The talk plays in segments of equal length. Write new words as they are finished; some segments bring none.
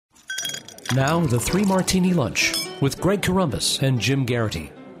Now, the Three Martini Lunch with Greg Corombos and Jim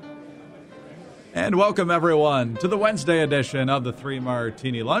Garrity. And welcome, everyone, to the Wednesday edition of the Three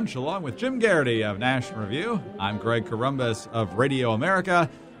Martini Lunch, along with Jim Garrity of National Review. I'm Greg Corombos of Radio America.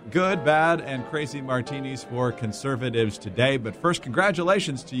 Good, bad, and crazy martinis for conservatives today. But first,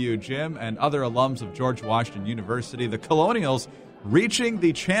 congratulations to you, Jim, and other alums of George Washington University. The Colonials reaching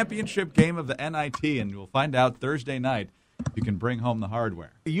the championship game of the NIT, and we'll find out Thursday night if you can bring home the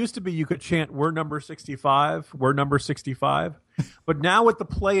hardware. It used to be you could chant, "We're number 65, we're number 65." But now with the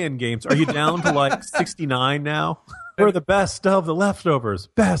play-in games, are you down to like 69 now? We're the best of the leftovers,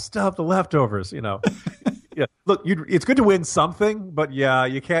 you know. Yeah, look, it's good to win something, but yeah,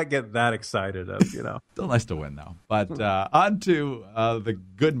 you can't get that excited, you know. Still nice to win, though. But on to the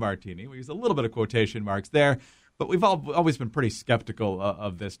good martini. We use a little bit of quotation marks there, but we've always been pretty skeptical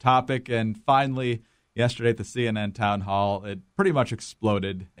of this topic. And finally, yesterday at the CNN town hall, it pretty much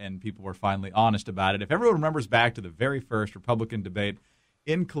exploded, and people were finally honest about it. If everyone remembers back to the very first Republican debate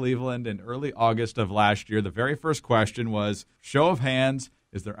in Cleveland in early August of last year, the very first question was, show of hands,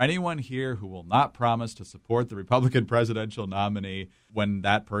 is there anyone here who will not promise to support the Republican presidential nominee when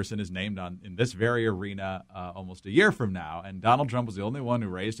that person is named in this very arena almost a year from now? And Donald Trump was the only one who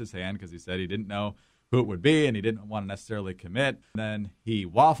raised his hand because he said he didn't know who it would be and he didn't want to necessarily commit. Then he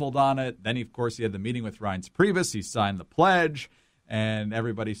waffled on it. Then, of course, he had the meeting with Reince Priebus. He signed the pledge, and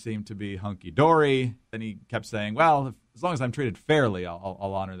everybody seemed to be hunky-dory. Then he kept saying, well, as long as I'm treated fairly,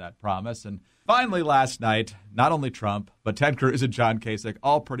 I'll honor that promise. And finally, last night, not only Trump, but Ted Cruz and John Kasich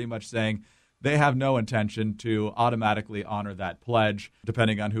all pretty much saying they have no intention to automatically honor that pledge,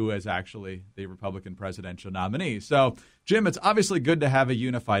 depending on who is actually the Republican presidential nominee. So, Jim, it's obviously good to have a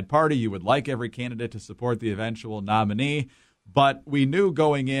unified party. You would like every candidate to support the eventual nominee, but we knew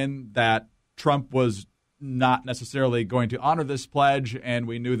going in that Trump was not necessarily going to honor this pledge, and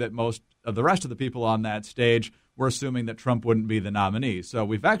we knew that most of the rest of the people on that stage were assuming that Trump wouldn't be the nominee. So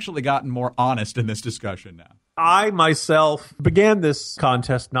we've actually gotten more honest in this discussion now. I myself began this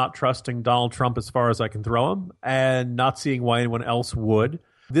contest not trusting Donald Trump as far as I can throw him and not seeing why anyone else would.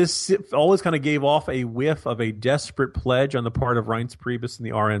 This always kind of gave off a whiff of a desperate pledge on the part of Reince Priebus and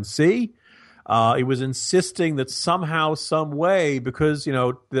the RNC. It was insisting that somehow, some way, because, you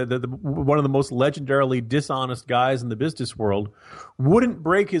know, the one of the most legendarily dishonest guys in the business world wouldn't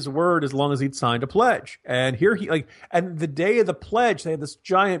break his word as long as he'd signed a pledge. And here and the day of the pledge, they had this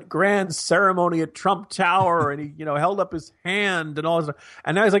giant grand ceremony at Trump Tower, and he, you know, held up his hand and all this stuff.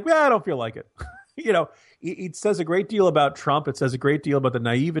 And now he's like, I don't feel like it. You know, it says a great deal about Trump. It says a great deal about the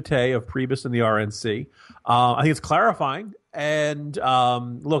naivete of Priebus and the RNC. I think it's clarifying. And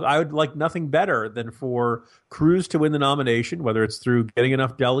look, I would like nothing better than for Cruz to win the nomination, whether it's through getting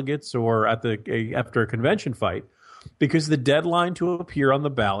enough delegates or after a convention fight, because the deadline to appear on the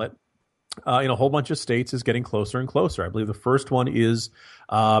ballot in a whole bunch of states is getting closer and closer. I believe the first one is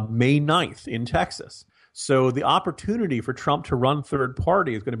May 9th in Texas. So the opportunity for Trump to run third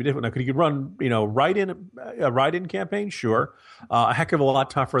party is going to be different. Now, could he run, you know, a write-in campaign? Sure. A heck of a lot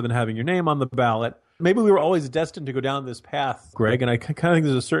tougher than having your name on the ballot. Maybe we were always destined to go down this path, Greg, and I kind of think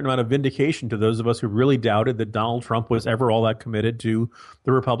there's a certain amount of vindication to those of us who really doubted that Donald Trump was ever all that committed to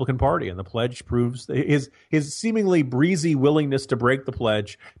the Republican Party. And the pledge proves his seemingly breezy willingness to break the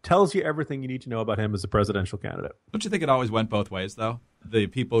pledge tells you everything you need to know about him as a presidential candidate. Don't you think it always went both ways, though? The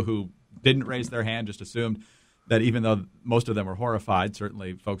people who didn't raise their hand just assumed that even though most of them were horrified,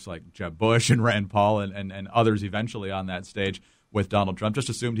 certainly folks like Jeb Bush and Rand Paul and others eventually on that stage with Donald Trump, just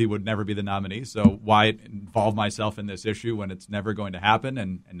assumed he would never be the nominee. So why involve myself in this issue when it's never going to happen,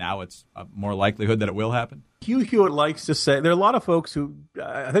 and now it's a more likelihood that it will happen? Hugh Hewitt likes to say, there are a lot of folks who,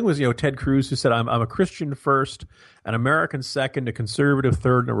 I think it was, you know, Ted Cruz who said, I'm a Christian first, an American second, a conservative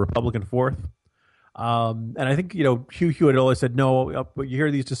third, and a Republican fourth. And I think, you know, Hugh Hewitt always said, no, you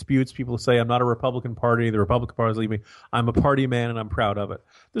hear these disputes, people say, I'm not a Republican Party, the Republican Party is leaving. I'm a party man and I'm proud of it.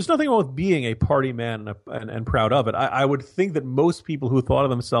 There's nothing wrong with being a party man and proud of it. I would think that most people who thought of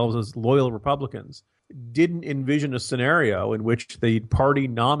themselves as loyal Republicans didn't envision a scenario in which the party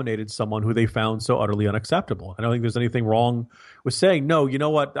nominated someone who they found so utterly unacceptable. I don't think there's anything wrong with saying, no, you know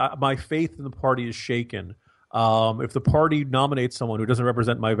what, my faith in the party is shaken. If the party nominates someone who doesn't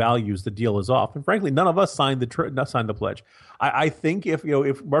represent my values, the deal is off. And frankly, none of us signed the pledge. I think if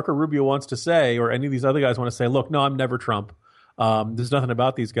Marco Rubio wants to say, or any of these other guys want to say, look, no, I'm never Trump. There's nothing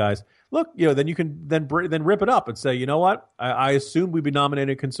about these guys. Look, you know, then you can then rip it up and say, you know what? I assumed we'd be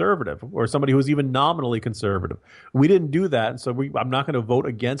nominating a conservative or somebody who's even nominally conservative. We didn't do that, and so I'm not going to vote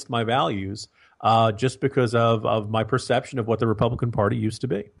against my values just because of my perception of what the Republican Party used to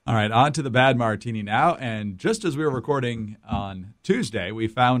be. All right, on to the bad martini now. And just as we were recording on Tuesday, we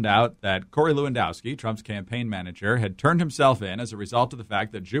found out that Corey Lewandowski, Trump's campaign manager, had turned himself in as a result of the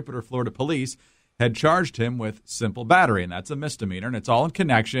fact that Jupiter, Florida police had charged him with simple battery. And that's a misdemeanor, and it's all in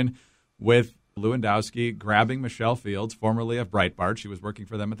connection with Lewandowski grabbing Michelle Fields, formerly of Breitbart. She was working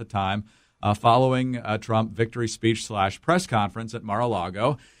for them at the time, following a Trump victory speech / press conference at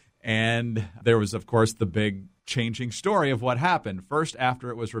Mar-a-Lago. And there was, of course, the big changing story of what happened. First, after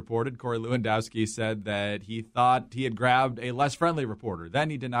it was reported, Corey Lewandowski said that he thought he had grabbed a less friendly reporter.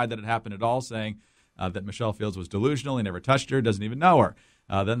 Then he denied that it happened at all, saying that Michelle Fields was delusional. He never touched her, doesn't even know her.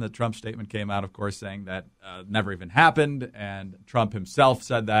 Then the Trump statement came out, of course, saying that never even happened. And Trump himself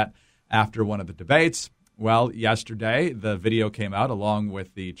said that after one of the debates. Well, yesterday, the video came out along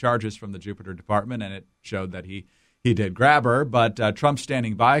with the charges from the Jupiter department, and it showed that he did grab her. But Trump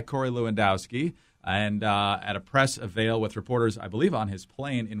standing by Corey Lewandowski and at a press avail with reporters, I believe, on his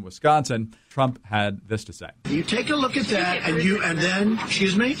plane in Wisconsin, Trump had this to say. You take a look at that, and then,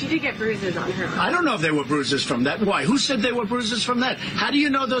 excuse me? She did get bruises on her. I don't know if there were bruises from that. Why? Who said there were bruises from that? How do you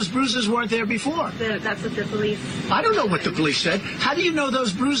know those bruises weren't there before? That's what the police... I don't know what the police said. How do you know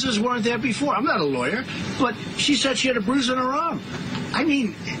those bruises weren't there before? I'm not a lawyer, but she said she had a bruise on her arm. I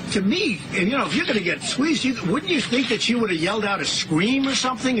mean, to me, if you're going to get squeezed, wouldn't you think that she would have yelled out a scream or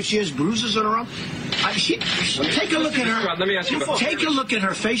something if she has bruises on her arm? Take a look at her. Let me ask you. Take a look at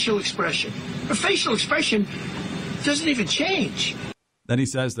her facial expression. Her facial expression doesn't even change. Then he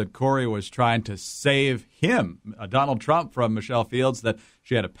says that Corey was trying to save him, Donald Trump, from Michelle Fields, that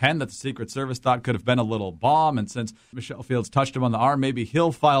she had a pen that the Secret Service thought could have been a little bomb. And since Michelle Fields touched him on the arm, maybe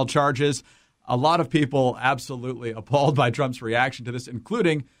he'll file charges. A lot of people absolutely appalled by Trump's reaction to this,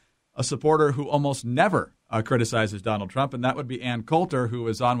 including a supporter who almost never criticizes Donald Trump, and that would be Ann Coulter, who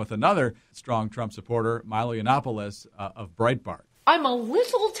is on with another strong Trump supporter, Milo Yiannopoulos of Breitbart. I'm a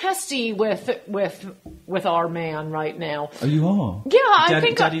little testy with our man right now. Oh, you are? Yeah, I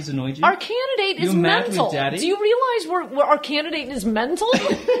think Daddy's annoyed you? Our candidate is mental. With Daddy? Do you realize our candidate is mental?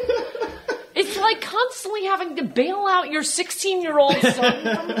 It's like constantly having to bail out your 16-year-old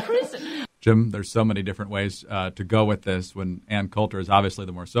son from prison. Jim, there's so many different ways to go with this when Ann Coulter is obviously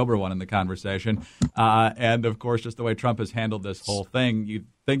the more sober one in the conversation. And, of course, just the way Trump has handled this whole thing, you'd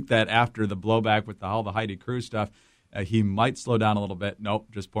think that after the blowback with all the Heidi Cruz stuff, he might slow down a little bit. Nope,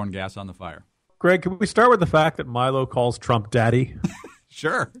 just pouring gas on the fire. Greg, can we start with the fact that Milo calls Trump daddy?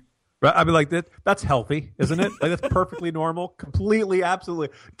 Sure. Right? I mean, that's healthy, isn't it? Like, that's perfectly normal, completely,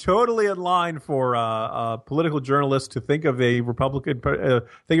 absolutely, totally in line for political journalists to think of a Republican,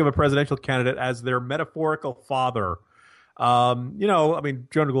 think of a presidential candidate as their metaphorical father. I mean,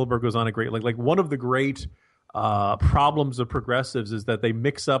 Jonah Goldberg goes on a great, like one of the great problems of progressives is that they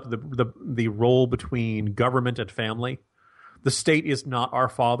mix up the role between government and family. The state is not our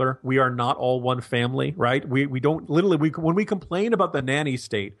father. We are not all one family, right? We don't literally, when we complain about the nanny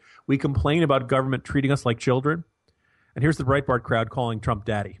state, we complain about government treating us like children. And here's the Breitbart crowd calling Trump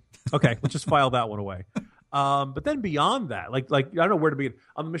daddy. Okay, let's just file that one away. But then beyond that, like I don't know where to begin.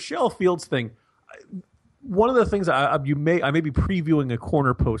 On the Michelle Fields thing, one of the things I may be previewing a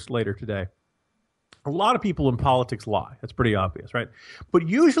corner post later today. A lot of people in politics lie. That's pretty obvious, right? But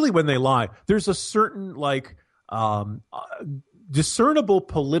usually when they lie, there's a certain discernible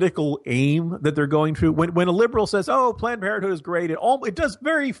political aim that they're going through. When a liberal says, "Oh, Planned Parenthood is great," it does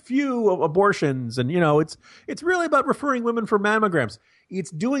very few abortions, and it's really about referring women for mammograms. It's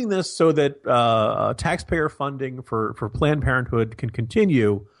doing this so that taxpayer funding for Planned Parenthood can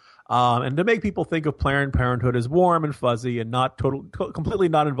continue, and to make people think of Planned Parenthood as warm and fuzzy and not completely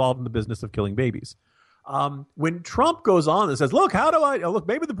not involved in the business of killing babies. When Trump goes on and says, "Look, look,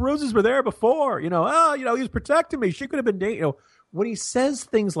 maybe the bruises were there before, he was protecting me. She could have been when he says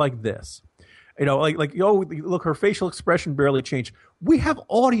things like this, look, her facial expression barely changed. We have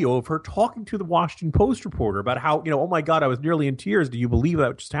audio of her talking to the Washington Post reporter about how, oh my God, I was nearly in tears. Do you believe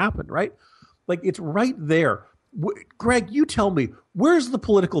that just happened? Right? Like, it's right there. Greg, you tell me, where's the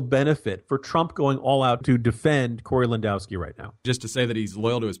political benefit for Trump going all out to defend Corey Lewandowski right now? Just to say that he's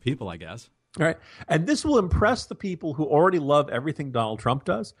loyal to his people, I guess. All right. And this will impress the people who already love everything Donald Trump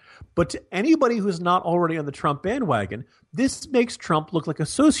does. But to anybody who's not already on the Trump bandwagon, this makes Trump look like a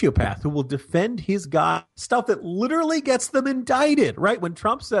sociopath who will defend his guy, stuff that literally gets them indicted, right? When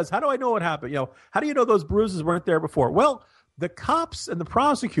Trump says, "How do I know what happened? How do you know those bruises weren't there before?" Well, the cops and the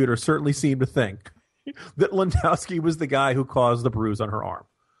prosecutor certainly seem to think that Lewandowski was the guy who caused the bruise on her arm.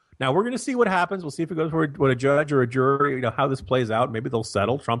 Now, we're going to see what happens. We'll see if it goes for a judge or a jury, how this plays out. Maybe they'll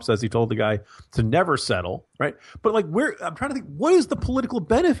settle. Trump says he told the guy to never settle, right? But I'm trying to think, what is the political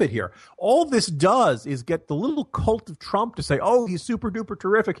benefit here? All this does is get the little cult of Trump to say, oh, he's super duper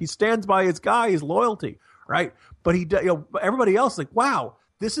terrific. He stands by his guy, his loyalty, right? But everybody else is like, wow.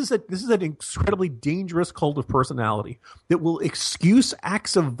 This is an incredibly dangerous cult of personality that will excuse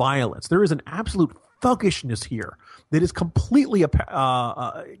acts of violence. There is an absolute thuggishness here that is completely in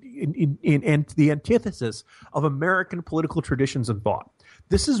the antithesis of American political traditions and thought.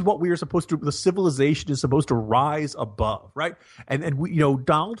 This is what we are supposed to. The civilization is supposed to rise above, right? And we,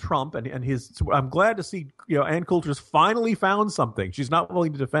 Donald Trump and his. I'm glad to see Ann Coulter's finally found something she's not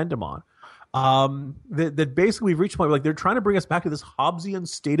willing to defend him on. That basically we've reached a point where they're trying to bring us back to this Hobbesian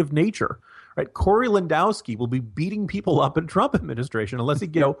state of nature, right? Corey Lewandowski will be beating people up in Trump administration unless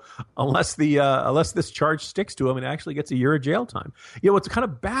unless this charge sticks to him and actually gets a year of jail time. What's kind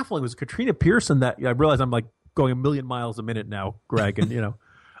of baffling was Katrina Pearson. That I realize I'm going a million miles a minute now, Greg, and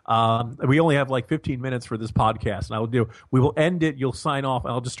we only have 15 minutes for this podcast, and we will end it. You'll sign off,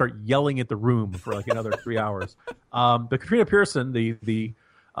 and I'll just start yelling at the room for another 3 hours. But Katrina Pearson, the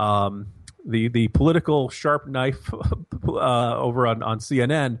political sharp knife over on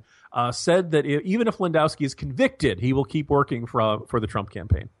CNN said that even if Lewandowski is convicted, he will keep working for the Trump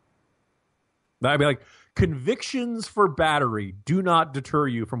campaign. I mean, convictions for battery do not deter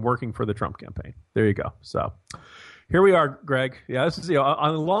you from working for the Trump campaign. There you go. So here we are, Greg. Yeah, this is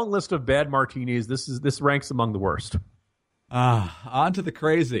on a long list of bad martinis. This ranks among the worst. On to the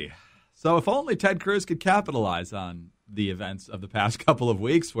crazy. So if only Ted Cruz could capitalize on the events of the past couple of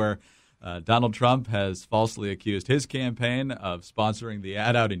weeks where Donald Trump has falsely accused his campaign of sponsoring the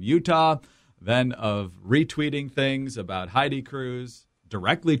ad out in Utah, then of retweeting things about Heidi Cruz,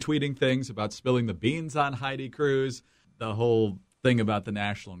 directly tweeting things about spilling the beans on Heidi Cruz. The whole thing about the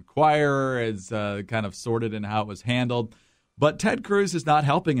National Enquirer is kind of sorted in how it was handled. But Ted Cruz is not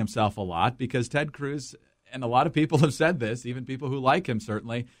helping himself a lot because Ted Cruz, and a lot of people have said this, even people who like him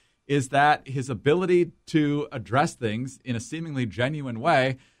certainly, is that his ability to address things in a seemingly genuine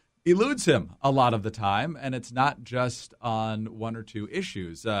way eludes him a lot of the time, and it's not just on one or two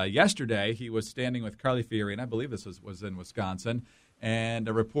issues. Yesterday, he was standing with Carly Fiorina, I believe this was in Wisconsin, and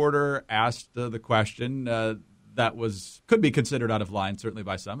a reporter asked the question that could be considered out of line, certainly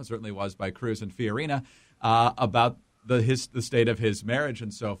by some, it certainly was by Cruz and Fiorina, about the state of his marriage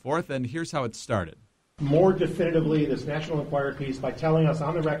and so forth, and here's how it started. More definitively, this National Enquirer piece by telling us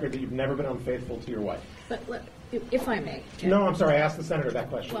on the record that you've never been unfaithful to your wife. But if I may. Ted. No, I'm sorry. I asked the senator that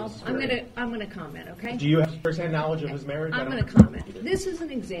question. Well, I'm going to comment, okay? Do you have firsthand knowledge of his marriage? I'm going to comment. This is an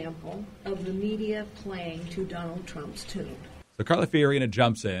example of the media playing to Donald Trump's tune. So Carly Fiorina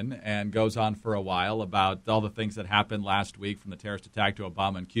jumps in and goes on for a while about all the things that happened last week, from the terrorist attack to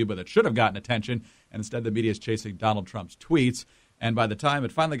Obama and Cuba, that should have gotten attention, and instead the media is chasing Donald Trump's tweets. And by the time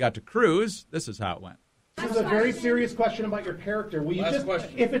it finally got to Cruz, this is how it went. This is a very serious question about your character. Will you Last just,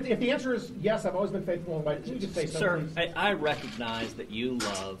 question. if the answer is yes, I've always been faithful in my wife, just say so, Sir, please. I recognize that you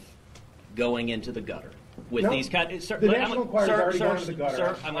love going into the gutter with No, these kind of. Sir, the National Enquirer's already gone into the gutter.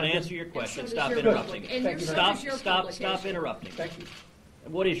 Sir, I'm going to answer your question. So Stop does interrupting. And your Stop interrupting. Thank you.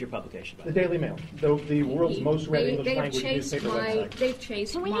 What is your publication The about? Daily Mail, the world's most read English They've language chased newspaper website. They've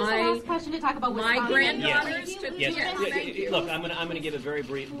chased Can we use the last question to talk about my Wisconsin? granddaughters to Yes. thank you. Look, I'm going to give a very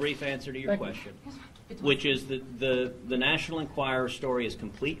brief answer to your Thank you. question, which is that the National Enquirer story is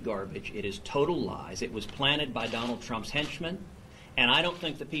complete garbage. It is total lies. It was planted by Donald Trump's henchmen, and I don't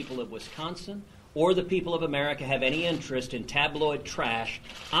think the people of Wisconsin or the people of America have any interest in tabloid trash.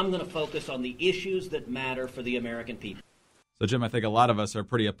 I'm going to focus on the issues that matter for the American people. So, Jim, I think a lot of us are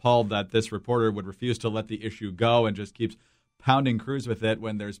pretty appalled that this reporter would refuse to let the issue go and just keeps pounding Cruz with it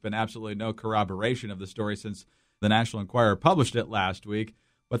when there's been absolutely no corroboration of the story since the National Enquirer published it last week.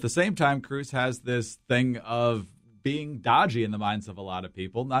 But at the same time, Cruz has this thing of being dodgy in the minds of a lot of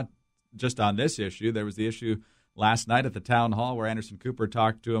people, not just on this issue. There was the issue last night at the town hall where Anderson Cooper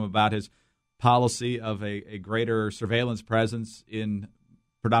talked to him about his policy of a greater surveillance presence in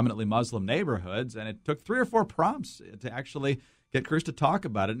predominantly Muslim neighborhoods, and it took 3 or 4 prompts to actually get Cruz to talk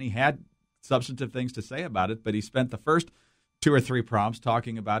about it, and he had substantive things to say about it, but he spent the first 2 or 3 prompts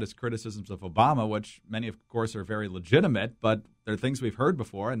talking about his criticisms of Obama, which many, of course, are very legitimate, but they're things we've heard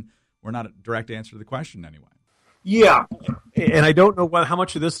before, and we're not a direct answer to the question anyway. Yeah, and I don't know how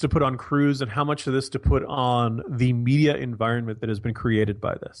much of this to put on Cruz and how much of this to put on the media environment that has been created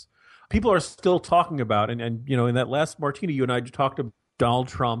by this. People are still talking about, and you know, in that last Martini, you and I talked about Donald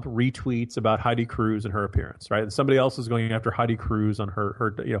Trump retweets about Heidi Cruz and her appearance, right? And somebody else is going after Heidi Cruz on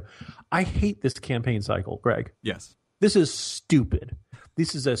her. I hate this campaign cycle, Greg. Yes. This is stupid.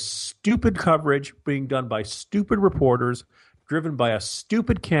 This is a stupid coverage being done by stupid reporters, driven by a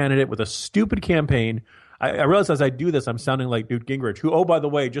stupid candidate with a stupid campaign. I realize as I do this, I'm sounding like Newt Gingrich, who, oh, by the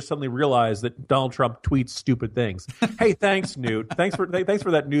way, just suddenly realized that Donald Trump tweets stupid things. Hey, thanks, Newt. Thanks for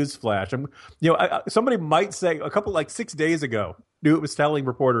that news flash. Somebody might say a couple 6 days ago, Newt was telling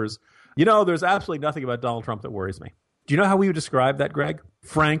reporters, there's absolutely nothing about Donald Trump that worries me. Do you know how we would describe that, Greg?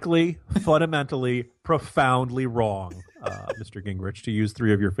 Frankly, fundamentally, profoundly wrong, Mr. Gingrich, to use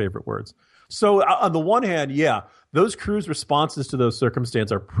 3 of your favorite words. So on the one hand, yeah, those Cruz responses to those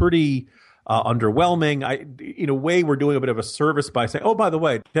circumstances are pretty underwhelming. In a way, we're doing a bit of a service by saying, oh, by the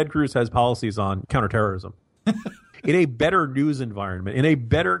way, Ted Cruz has policies on counterterrorism. In a better news environment, in a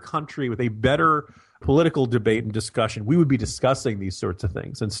better country with a better political debate and discussion, we would be discussing these sorts of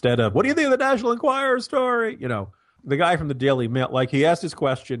things instead of, what do you think of the National Enquirer story? The guy from the Daily Mail, he asked his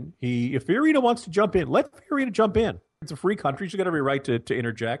question. If Fiorina wants to jump in, let Fiorina jump in. It's a free country. She's got every right to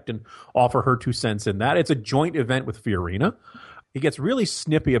interject and offer her 2 cents in that. It's a joint event with Fiorina. He gets really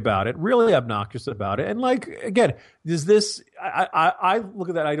snippy about it, really obnoxious about it. And again, is this, I look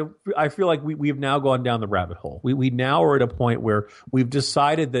at that, I feel like we've now gone down the rabbit hole. We now are at a point where we've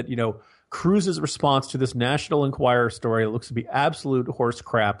decided that, Cruz's response to this National Enquirer story looks to be absolute horse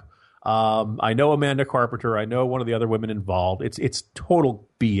crap. I know Amanda Carpenter. I know one of the other women involved. It's total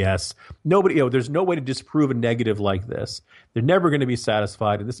BS. Nobody, there's no way to disprove a negative like this. They're never going to be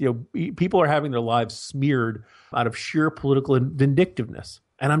satisfied. And this, people are having their lives smeared out of sheer political vindictiveness.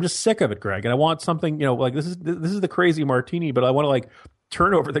 And I'm just sick of it, Greg. And I want something, this is the crazy Martini, but I want to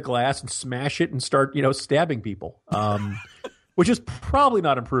turn over the glass and smash it and start, stabbing people. Which is probably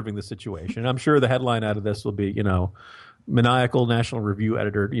not improving the situation. And I'm sure the headline out of this will be, maniacal National Review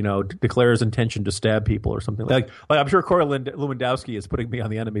editor, declares intention to stab people or something like I'm sure Corey Lewandowski is putting me on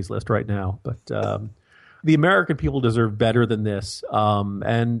the enemies list right now. But the American people deserve better than this.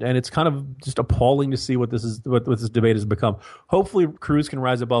 And it's kind of just appalling to see what this debate has become. Hopefully Cruz can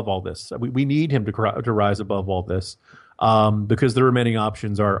rise above all this. We need him to rise above all this because the remaining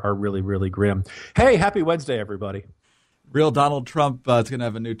options are really, really grim. Hey, happy Wednesday, everybody. Real Donald Trump is going to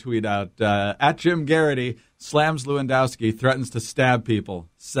have a new tweet out. At Jim Garrity, slams Lewandowski, threatens to stab people.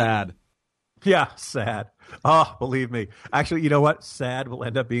 Sad. Yeah, sad. Oh, believe me. Actually, you know what? Sad will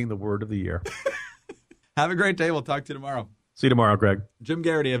end up being the word of the year. Have a great day. We'll talk to you tomorrow. See you tomorrow, Greg. Jim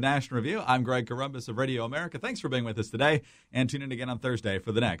Garrity of National Review. I'm Greg Corombos of Radio America. Thanks for being with us today. And tune in again on Thursday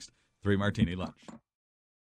for the next 3 Martini Lunch.